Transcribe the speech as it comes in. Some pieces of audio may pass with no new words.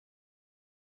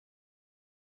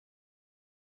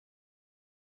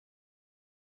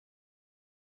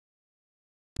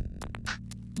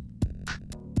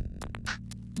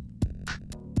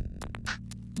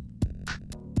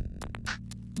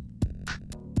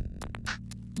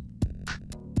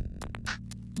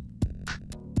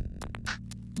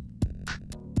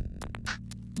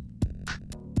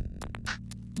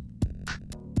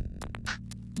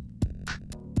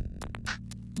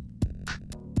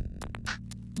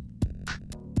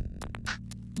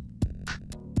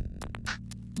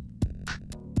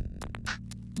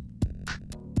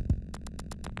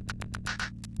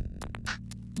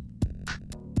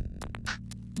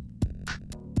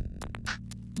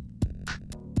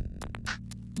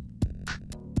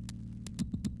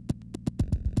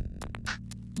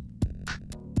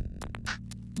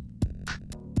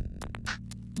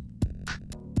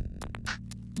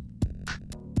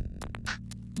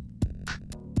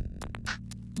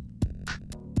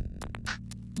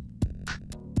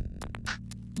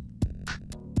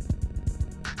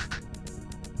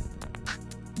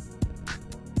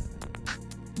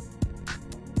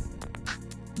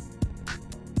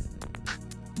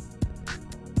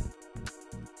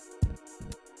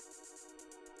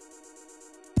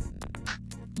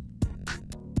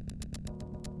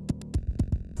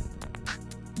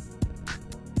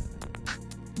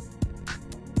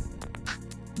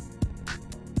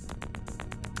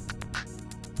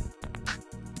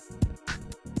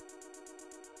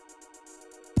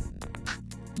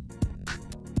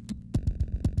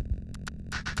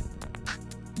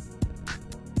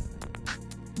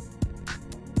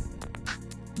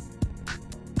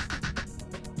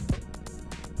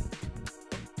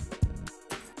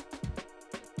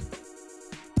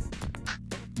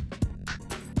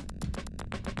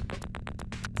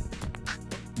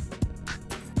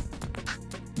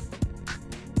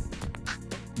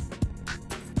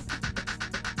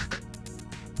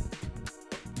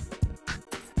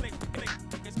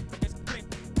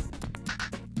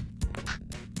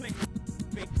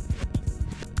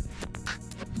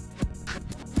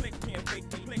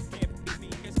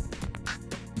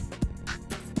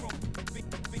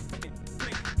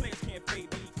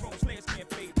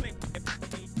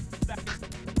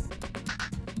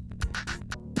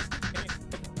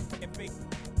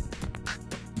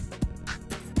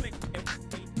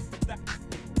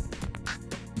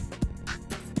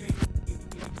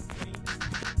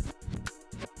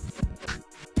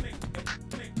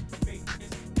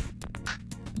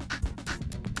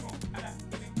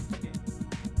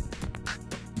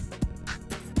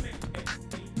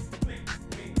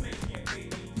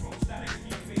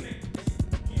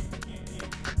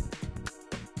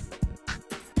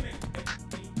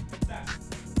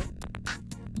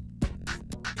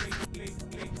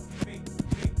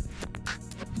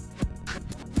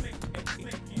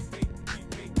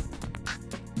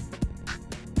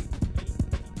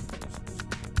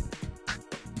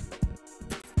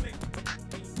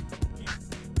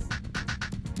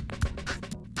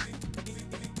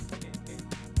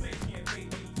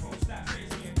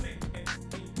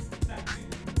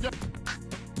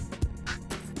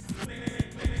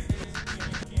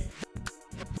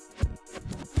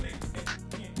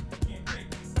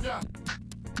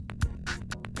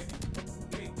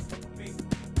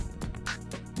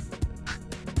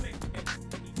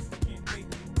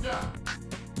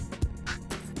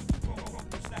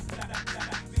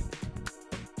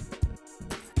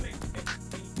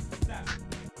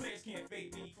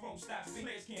stop,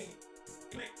 players can't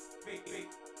click, click, click,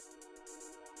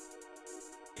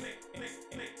 click, click,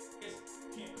 click,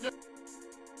 can't stop,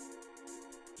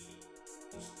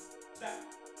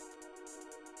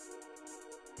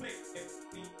 click,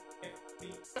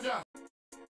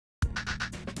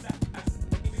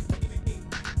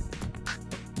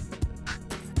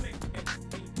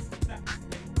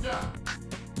 yeah.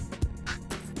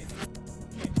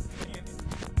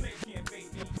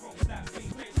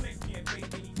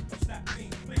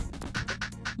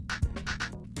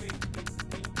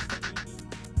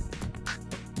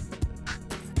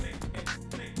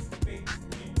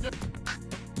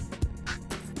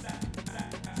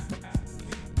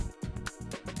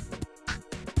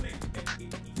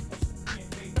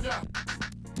 Yeah.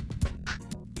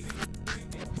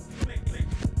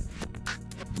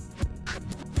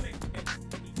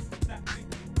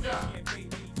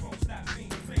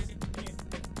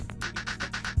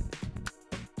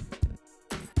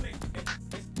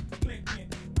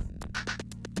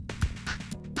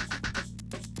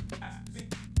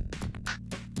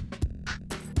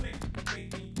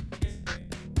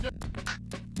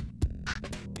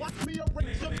 Watch me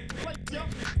erase your place, yo.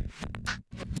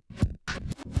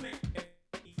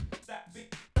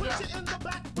 Put you in the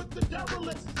back with the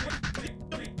derelicts.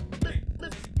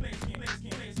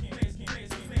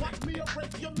 Watch me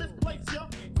erase your misplace, yo.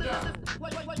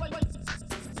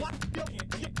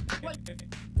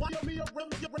 Watch me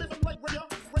erase your rhythm like yo.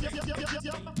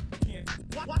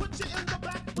 Put you in the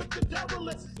back with the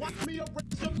derelicts. Watch me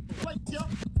erase your place, yo.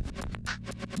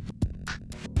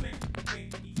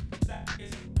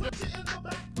 Put you in the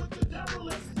back with the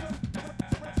derelicts.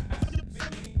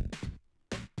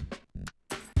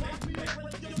 Watch me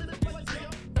erase your misplace, yo.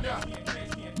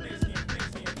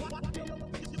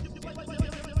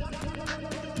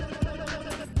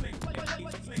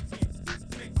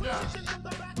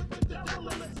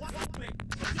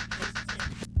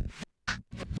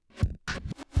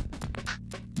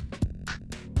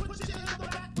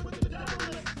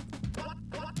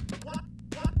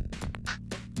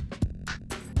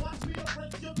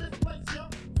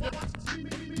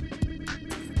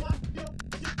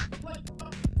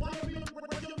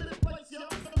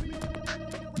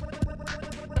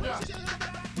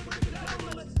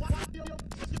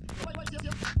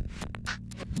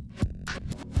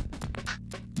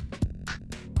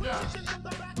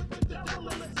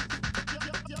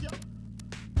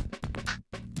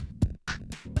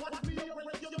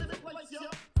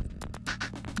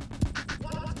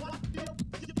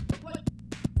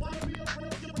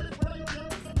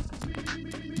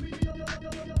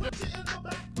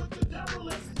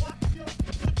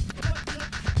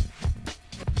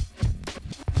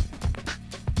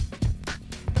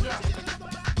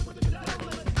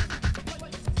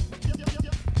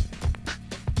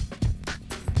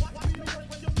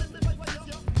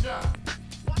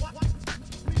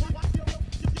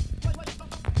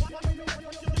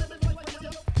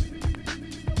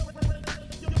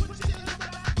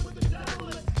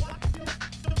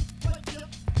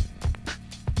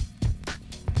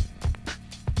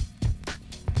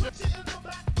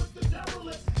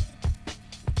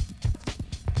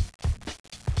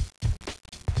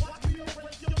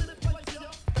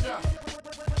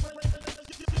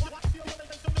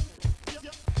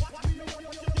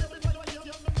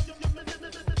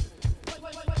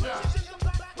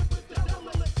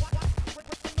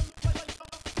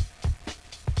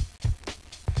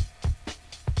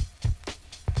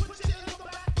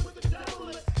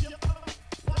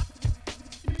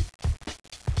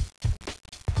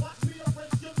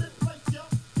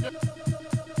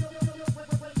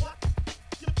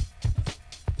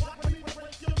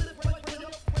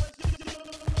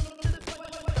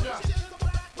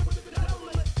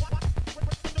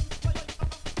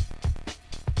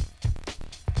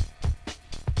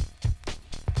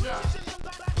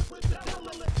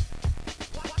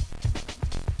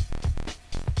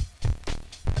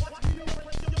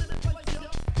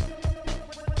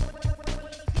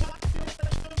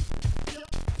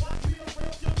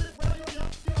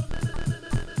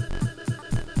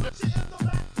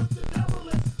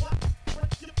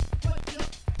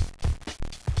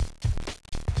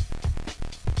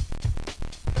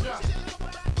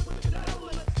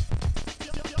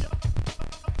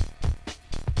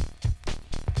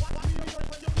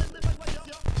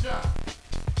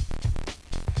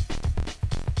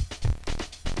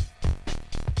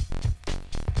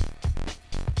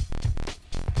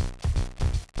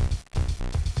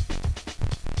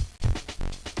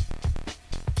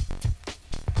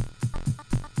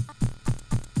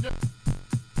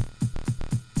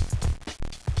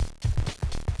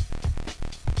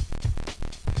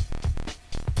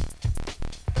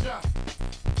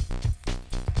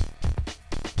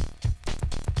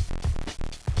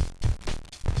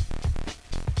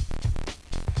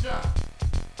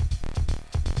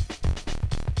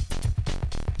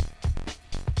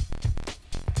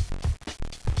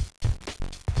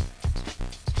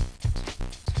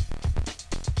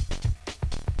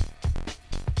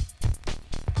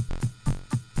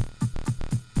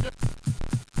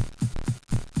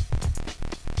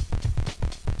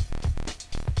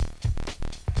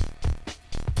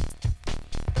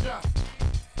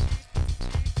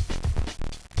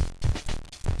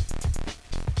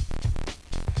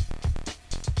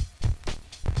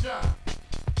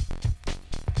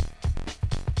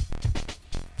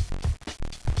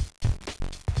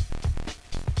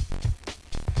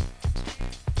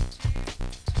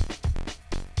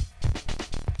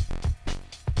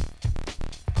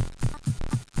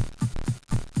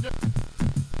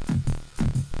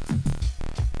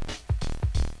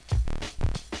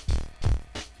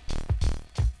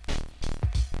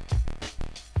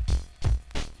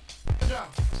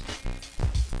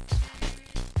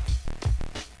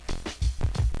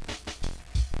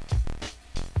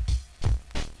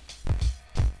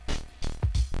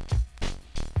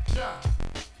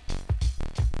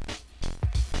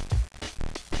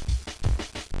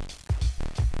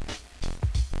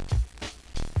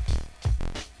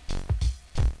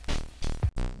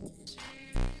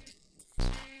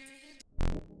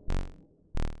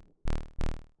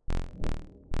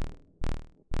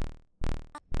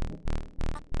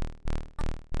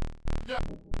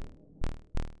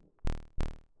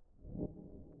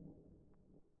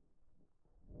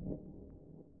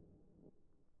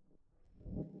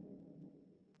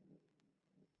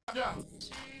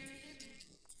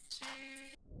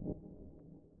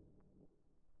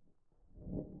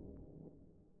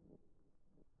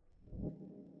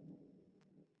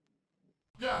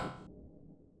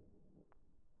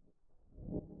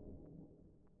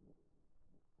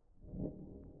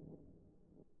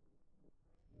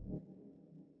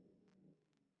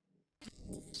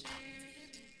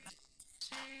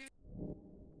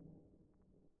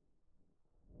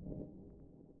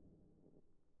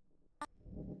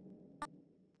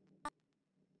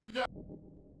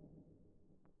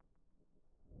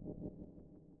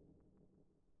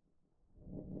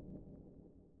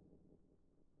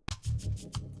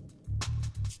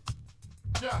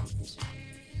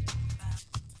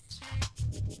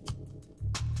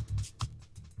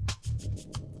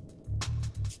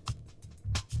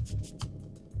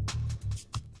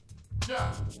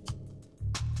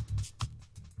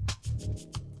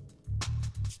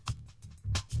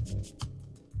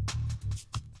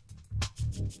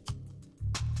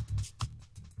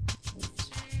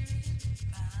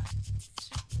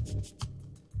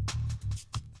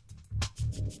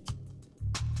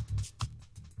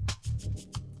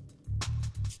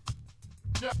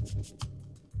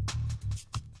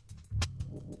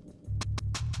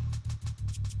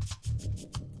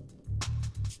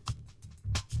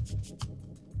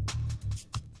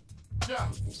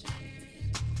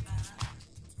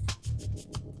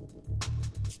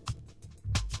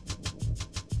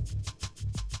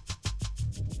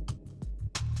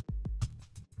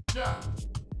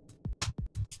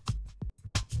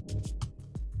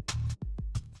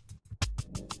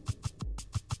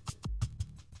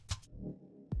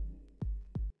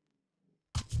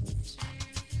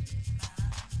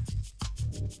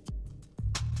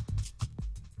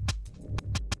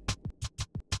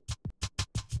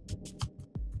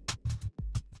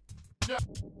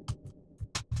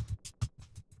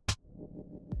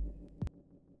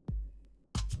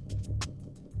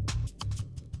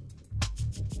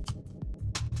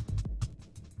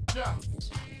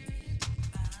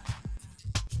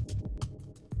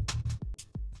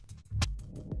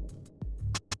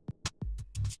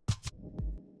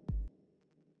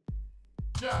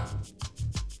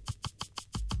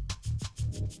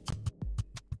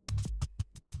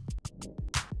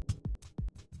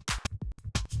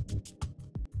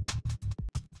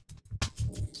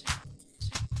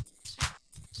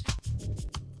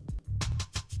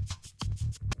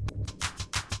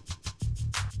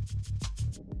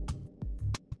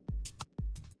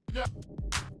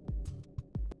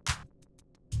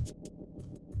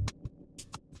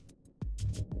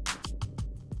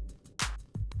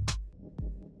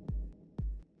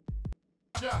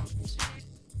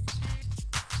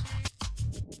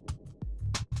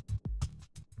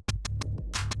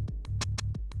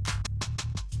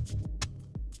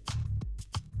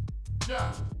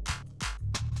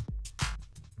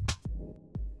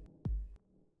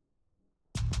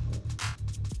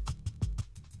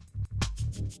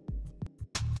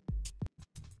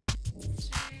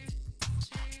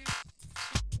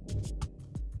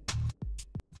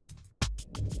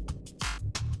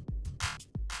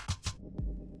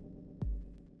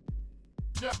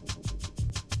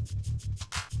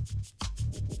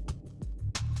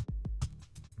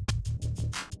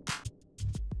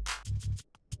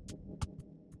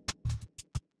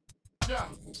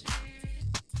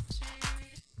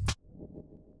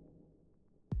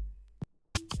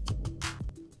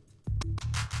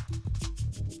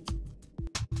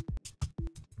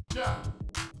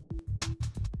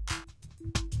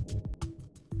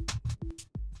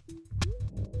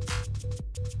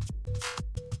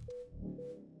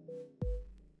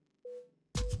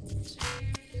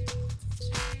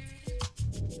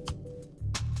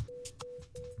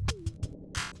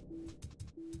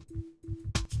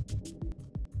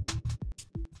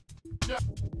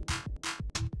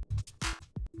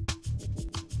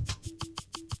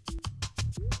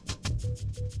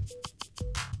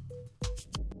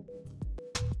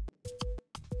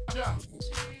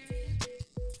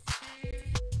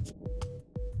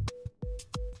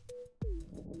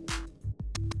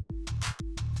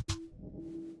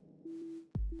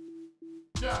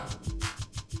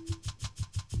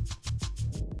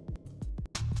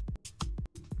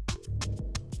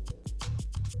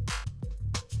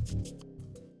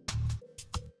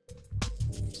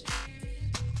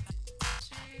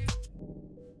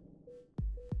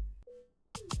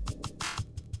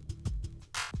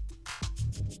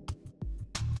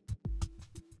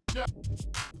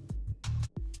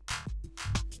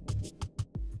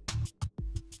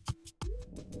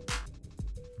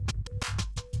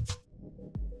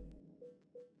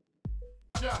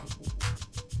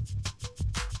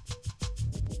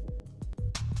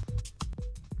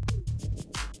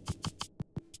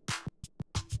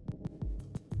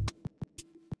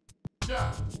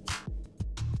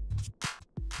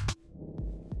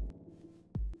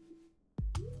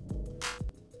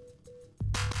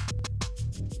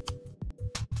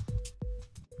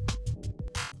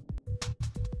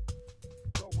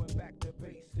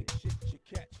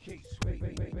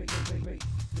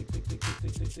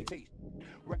 basic taste.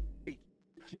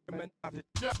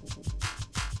 Yeah.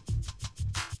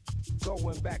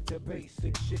 Going back to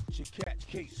basic shit, you catch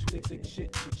case, basic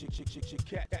shit, you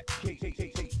catch case,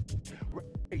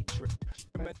 hatred,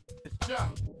 Yeah.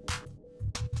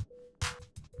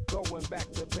 going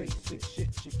back to basic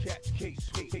shit, you catch case,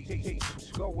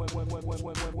 going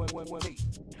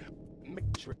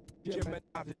matrix,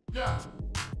 Yeah.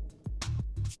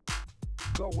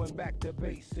 going back to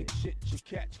basic shit, you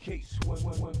catch case,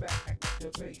 one back to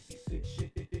basic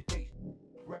shit,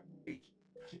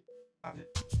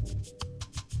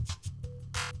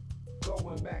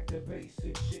 going back to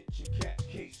basic shit, you catch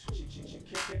case,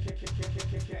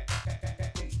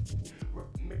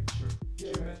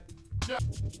 Yeah.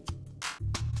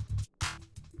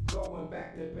 going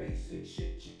back to basic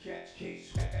shit, you catch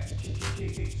case,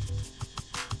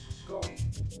 going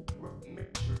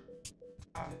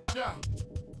Yeah.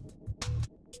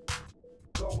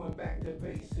 going back to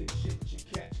basic shit, you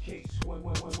catch case, one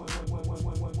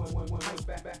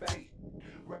back,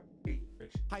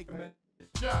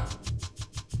 Yeah.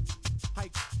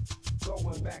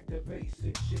 going back to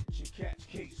basic shit, you catch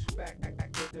case, back.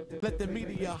 Let the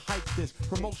media hype this,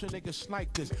 promotion niggas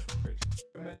snipe this.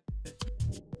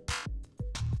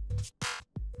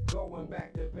 Going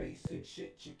back to basic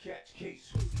shit, you catch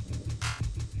case.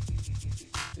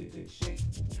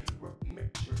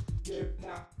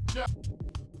 Yeah.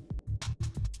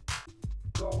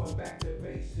 Going back to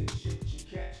basic shit, you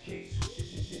catch case.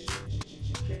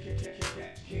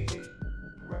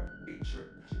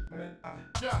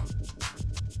 Yeah.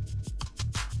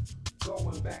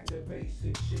 Going back to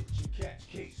basic shit, you catch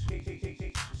case.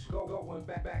 Going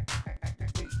back.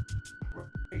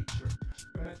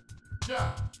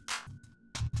 Yeah.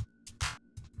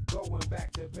 Going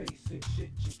back to basic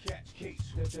shit, you catch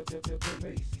case.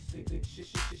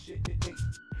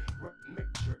 Basic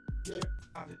shit.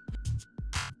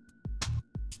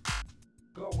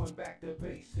 Going back to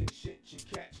basic shit, you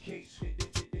catch case. You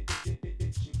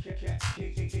catch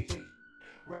case.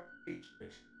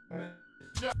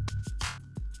 Yeah.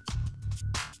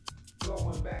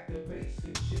 Going back to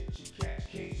basic shit, you catch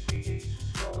case.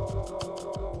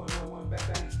 Going back.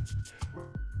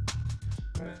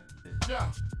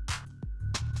 Yeah.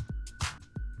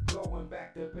 Going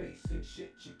back to basic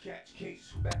shit, you catch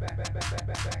case. Back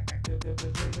to the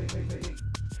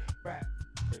rap.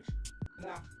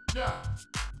 Now. Yeah.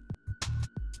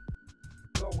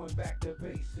 Going back to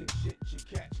basic shit, you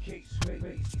catch case.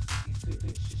 Basic shit.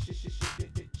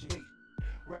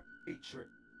 Hatred.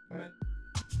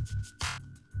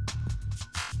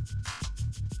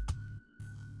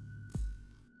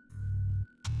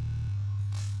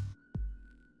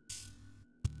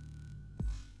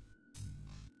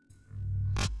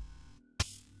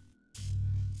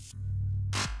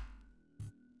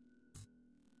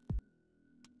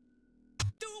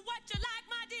 Do what you like,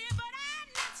 my dear, but I'm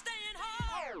not staying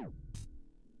home.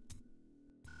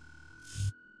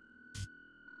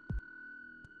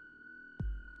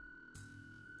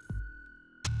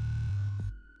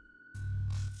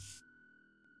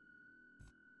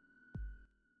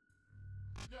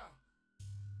 Yeah.